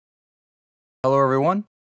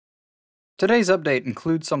Today's update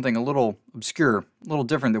includes something a little obscure, a little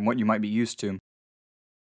different than what you might be used to.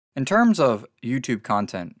 In terms of YouTube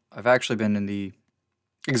content, I've actually been in the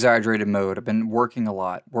exaggerated mode. I've been working a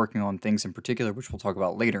lot, working on things in particular, which we'll talk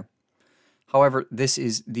about later. However, this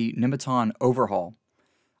is the Nemeton Overhaul.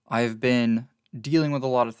 I've been dealing with a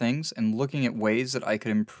lot of things and looking at ways that I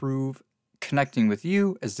could improve connecting with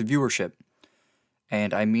you as the viewership.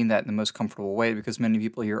 And I mean that in the most comfortable way because many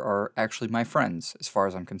people here are actually my friends, as far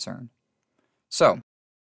as I'm concerned. So,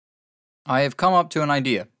 I have come up to an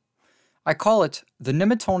idea. I call it the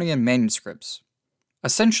Nemetonian Manuscripts.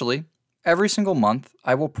 Essentially, every single month,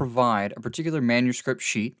 I will provide a particular manuscript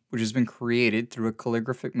sheet which has been created through a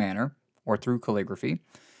calligraphic manner, or through calligraphy,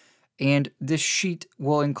 and this sheet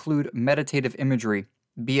will include meditative imagery,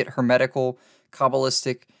 be it hermetical,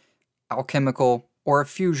 kabbalistic, alchemical, or a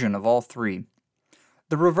fusion of all three.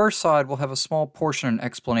 The reverse side will have a small portion and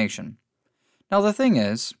explanation. Now the thing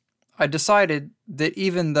is, I decided that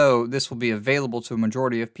even though this will be available to a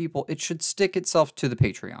majority of people, it should stick itself to the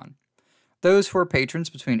Patreon. Those who are patrons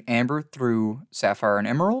between Amber through Sapphire and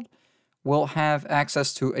Emerald will have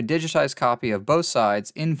access to a digitized copy of both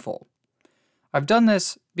sides in full. I've done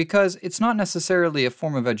this because it's not necessarily a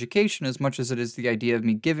form of education as much as it is the idea of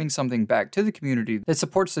me giving something back to the community that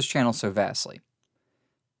supports this channel so vastly.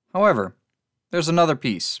 However, there's another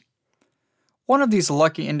piece. One of these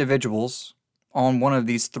lucky individuals on one of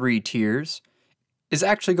these three tiers is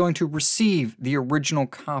actually going to receive the original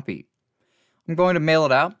copy. I'm going to mail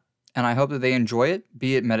it out, and I hope that they enjoy it,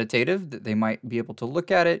 be it meditative, that they might be able to look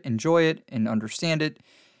at it, enjoy it, and understand it,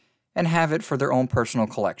 and have it for their own personal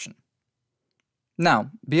collection.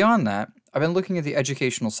 Now, beyond that, I've been looking at the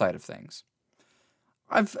educational side of things.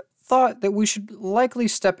 I've thought that we should likely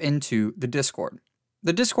step into the Discord.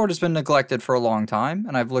 The Discord has been neglected for a long time,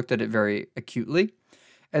 and I've looked at it very acutely.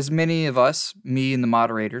 As many of us, me and the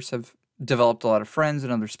moderators, have developed a lot of friends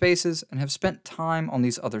in other spaces and have spent time on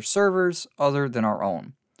these other servers other than our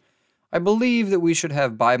own. I believe that we should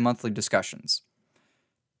have bi-monthly discussions,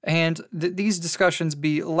 and that these discussions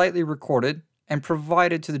be lightly recorded and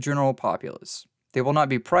provided to the general populace. They will not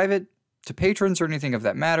be private to patrons or anything of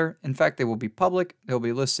that matter. In fact, they will be public, they will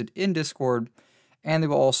be listed in Discord, and they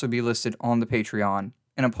will also be listed on the Patreon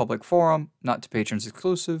in a public forum, not to patrons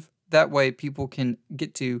exclusive. That way, people can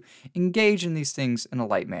get to engage in these things in a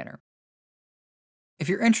light manner. If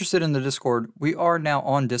you're interested in the Discord, we are now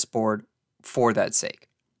on Discord for that sake.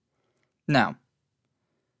 Now,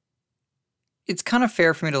 it's kind of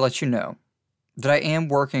fair for me to let you know that I am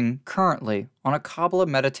working currently on a Kabbalah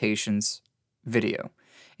Meditations video.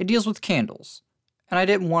 It deals with candles, and I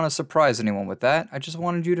didn't want to surprise anyone with that. I just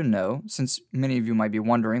wanted you to know, since many of you might be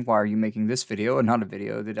wondering, why are you making this video and not a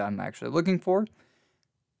video that I'm actually looking for?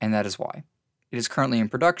 And that is why. It is currently in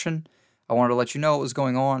production. I wanted to let you know what was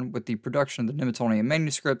going on with the production of the Nemetonian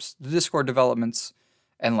manuscripts, the Discord developments,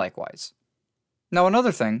 and likewise. Now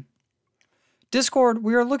another thing, Discord,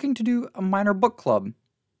 we are looking to do a minor book club.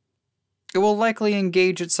 It will likely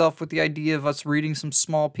engage itself with the idea of us reading some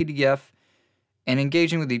small PDF and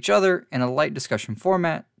engaging with each other in a light discussion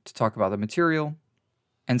format to talk about the material,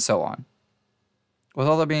 and so on. With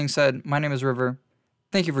all that being said, my name is River.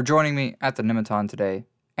 Thank you for joining me at the Nemeton today,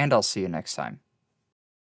 and I'll see you next time.